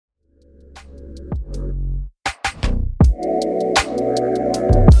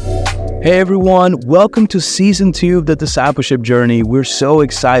Hey everyone, welcome to Season 2 of the Discipleship Journey. We're so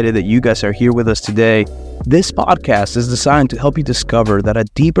excited that you guys are here with us today. This podcast is designed to help you discover that a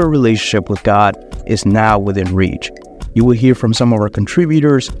deeper relationship with God is now within reach. You will hear from some of our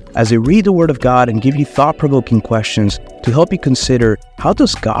contributors as they read the Word of God and give you thought-provoking questions to help you consider, how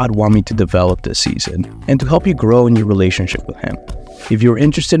does God want me to develop this season? And to help you grow in your relationship with Him. If you're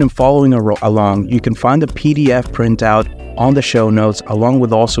interested in following along, you can find the PDF printout on the show notes, along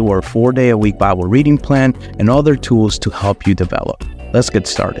with also our 4-day-a-week Bible reading plan and other tools to help you develop. Let's get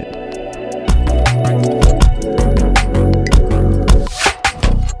started.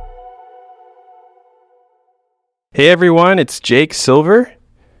 Hey everyone, it's Jake Silver.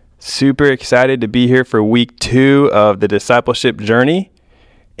 Super excited to be here for week 2 of the Discipleship Journey.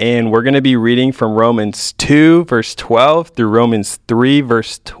 And we're going to be reading from Romans 2, verse 12 through Romans 3,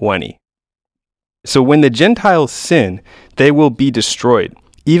 verse 20. So when the Gentiles sin, they will be destroyed,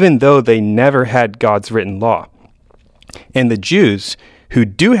 even though they never had God's written law. And the Jews, who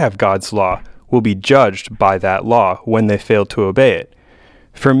do have God's law, will be judged by that law when they fail to obey it.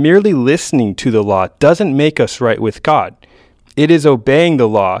 For merely listening to the law doesn't make us right with God. It is obeying the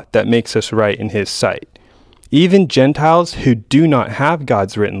law that makes us right in His sight. Even Gentiles who do not have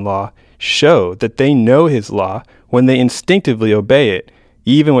God's written law show that they know His law when they instinctively obey it,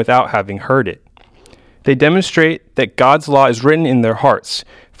 even without having heard it. They demonstrate that God's law is written in their hearts,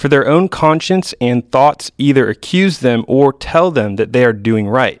 for their own conscience and thoughts either accuse them or tell them that they are doing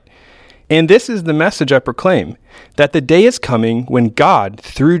right. And this is the message I proclaim, that the day is coming when God,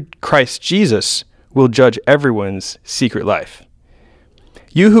 through Christ Jesus, will judge everyone's secret life.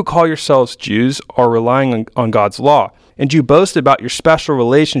 You who call yourselves Jews are relying on God's law, and you boast about your special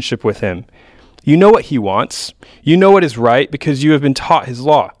relationship with Him. You know what He wants. You know what is right because you have been taught His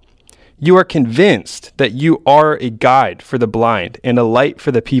law. You are convinced that you are a guide for the blind and a light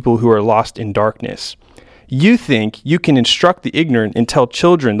for the people who are lost in darkness. You think you can instruct the ignorant and tell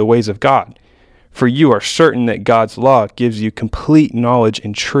children the ways of God, for you are certain that God's law gives you complete knowledge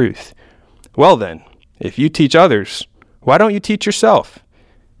and truth. Well then, if you teach others, why don't you teach yourself?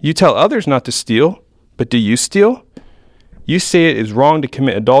 You tell others not to steal, but do you steal? You say it is wrong to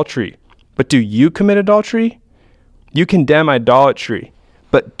commit adultery, but do you commit adultery? You condemn idolatry,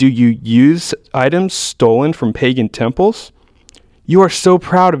 but do you use items stolen from pagan temples? You are so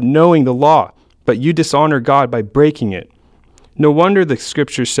proud of knowing the law, but you dishonor God by breaking it. No wonder the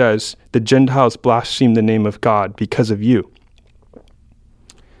scripture says the Gentiles blaspheme the name of God because of you.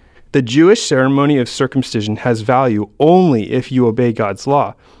 The Jewish ceremony of circumcision has value only if you obey God's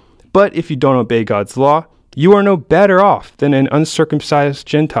law. But if you don't obey God's law, you are no better off than an uncircumcised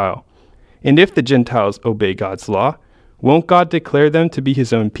Gentile. And if the Gentiles obey God's law, won't God declare them to be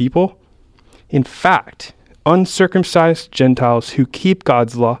His own people? In fact, uncircumcised Gentiles who keep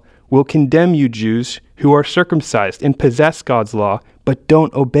God's law will condemn you Jews who are circumcised and possess God's law, but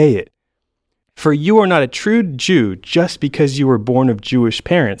don't obey it. For you are not a true Jew just because you were born of Jewish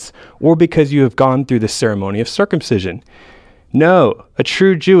parents or because you have gone through the ceremony of circumcision. No, a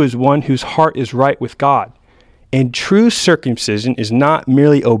true Jew is one whose heart is right with God. And true circumcision is not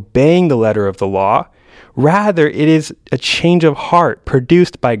merely obeying the letter of the law. Rather, it is a change of heart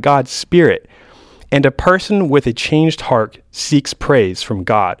produced by God's Spirit. And a person with a changed heart seeks praise from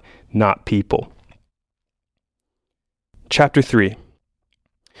God, not people. Chapter 3.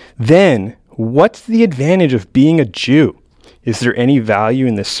 Then, what's the advantage of being a Jew? Is there any value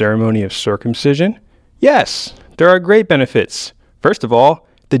in the ceremony of circumcision? Yes, there are great benefits. First of all,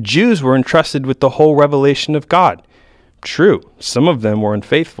 the Jews were entrusted with the whole revelation of God. True, some of them were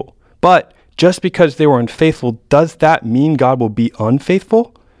unfaithful. But just because they were unfaithful, does that mean God will be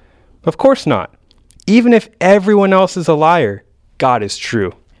unfaithful? Of course not. Even if everyone else is a liar, God is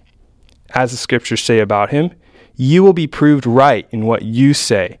true. As the scriptures say about Him, you will be proved right in what you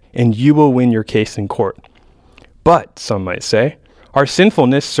say, and you will win your case in court. But, some might say, our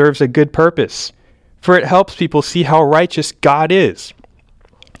sinfulness serves a good purpose, for it helps people see how righteous God is.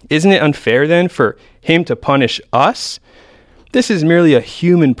 Isn't it unfair then for Him to punish us? This is merely a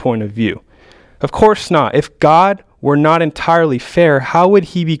human point of view. Of course not. If God were not entirely fair, how would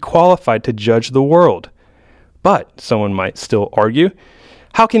He be qualified to judge the world? But, someone might still argue,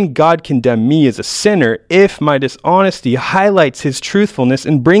 how can God condemn me as a sinner if my dishonesty highlights His truthfulness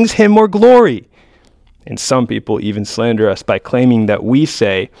and brings Him more glory? And some people even slander us by claiming that we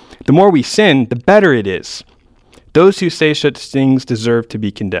say, the more we sin, the better it is. Those who say such things deserve to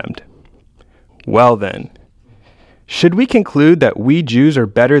be condemned. Well then, should we conclude that we Jews are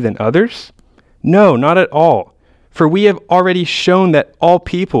better than others? No, not at all. For we have already shown that all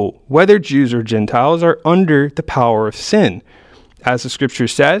people, whether Jews or Gentiles, are under the power of sin. As the scripture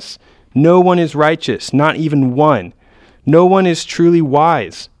says, No one is righteous, not even one. No one is truly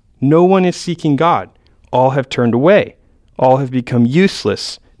wise. No one is seeking God. All have turned away. All have become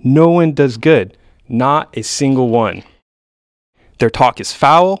useless. No one does good, not a single one. Their talk is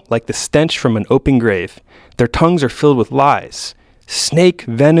foul, like the stench from an open grave. Their tongues are filled with lies. Snake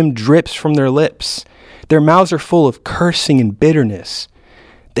venom drips from their lips. Their mouths are full of cursing and bitterness.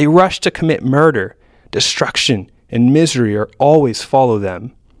 They rush to commit murder. Destruction and misery are always follow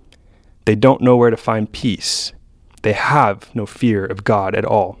them. They don't know where to find peace. They have no fear of God at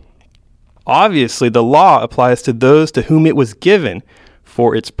all. Obviously, the law applies to those to whom it was given,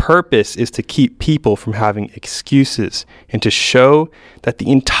 for its purpose is to keep people from having excuses and to show that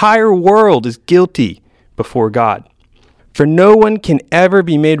the entire world is guilty before God. For no one can ever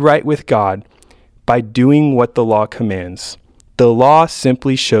be made right with God by doing what the law commands. The law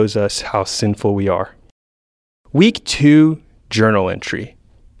simply shows us how sinful we are. Week 2, journal entry.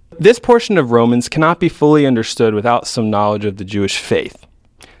 This portion of Romans cannot be fully understood without some knowledge of the Jewish faith.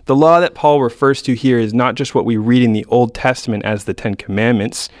 The law that Paul refers to here is not just what we read in the Old Testament as the Ten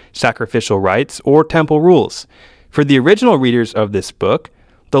Commandments, sacrificial rites, or temple rules. For the original readers of this book,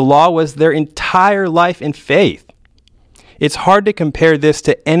 the law was their entire life and faith. It's hard to compare this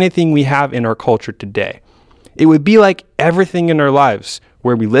to anything we have in our culture today. It would be like everything in our lives,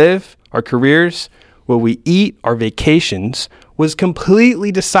 where we live, our careers, what we eat, our vacations, was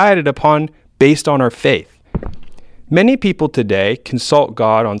completely decided upon based on our faith. Many people today consult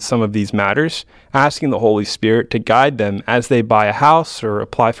God on some of these matters, asking the Holy Spirit to guide them as they buy a house or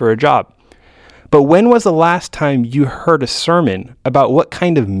apply for a job. But when was the last time you heard a sermon about what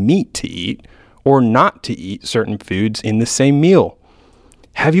kind of meat to eat or not to eat certain foods in the same meal?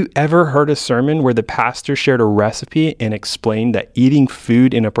 Have you ever heard a sermon where the pastor shared a recipe and explained that eating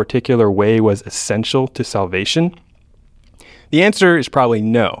food in a particular way was essential to salvation? The answer is probably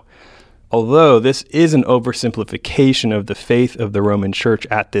no. Although this is an oversimplification of the faith of the Roman Church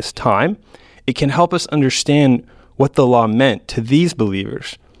at this time, it can help us understand what the law meant to these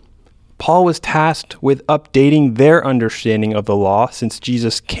believers. Paul was tasked with updating their understanding of the law since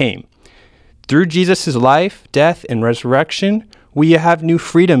Jesus came. Through Jesus' life, death, and resurrection, we have new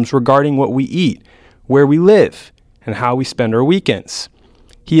freedoms regarding what we eat, where we live, and how we spend our weekends.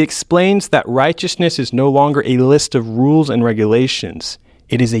 He explains that righteousness is no longer a list of rules and regulations.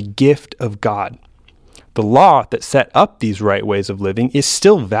 It is a gift of God. The law that set up these right ways of living is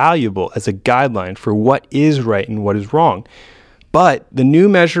still valuable as a guideline for what is right and what is wrong. But the new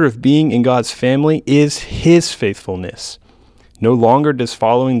measure of being in God's family is His faithfulness. No longer does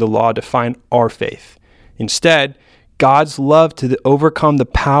following the law define our faith. Instead, God's love to overcome the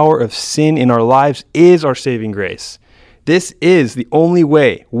power of sin in our lives is our saving grace. This is the only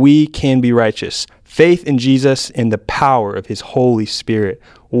way we can be righteous. Faith in Jesus and the power of His Holy Spirit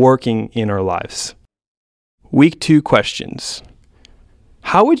working in our lives. Week 2 questions.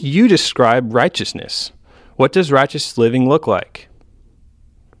 How would you describe righteousness? What does righteous living look like?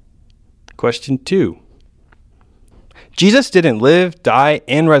 Question 2. Jesus didn't live, die,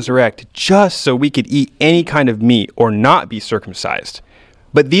 and resurrect just so we could eat any kind of meat or not be circumcised.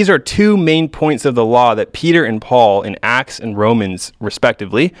 But these are two main points of the law that Peter and Paul in Acts and Romans,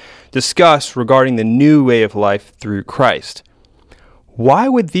 respectively, discuss regarding the new way of life through Christ. Why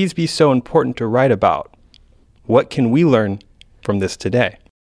would these be so important to write about? What can we learn from this today?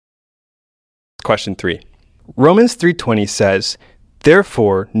 Question 3. Romans 3:20 says,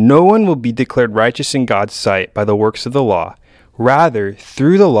 "Therefore, no one will be declared righteous in God's sight by the works of the law. Rather,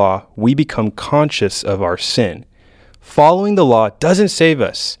 through the law, we become conscious of our sin." Following the law doesn't save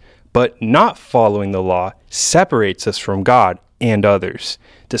us, but not following the law separates us from God and others.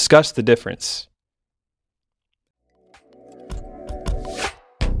 Discuss the difference.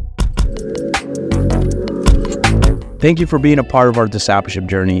 Thank you for being a part of our discipleship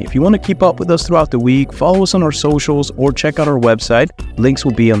journey. If you want to keep up with us throughout the week, follow us on our socials or check out our website. Links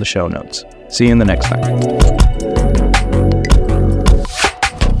will be on the show notes. See you in the next time.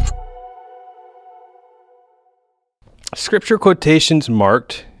 Scripture quotations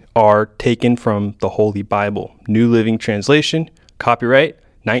marked are taken from the Holy Bible, New Living Translation, copyright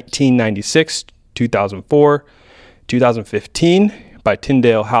 1996, 2004, 2015 by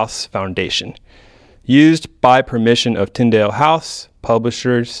Tyndale House Foundation. Used by permission of Tyndale House,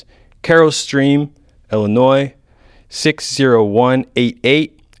 publishers, Carroll Stream, Illinois,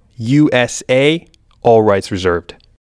 60188, USA, all rights reserved.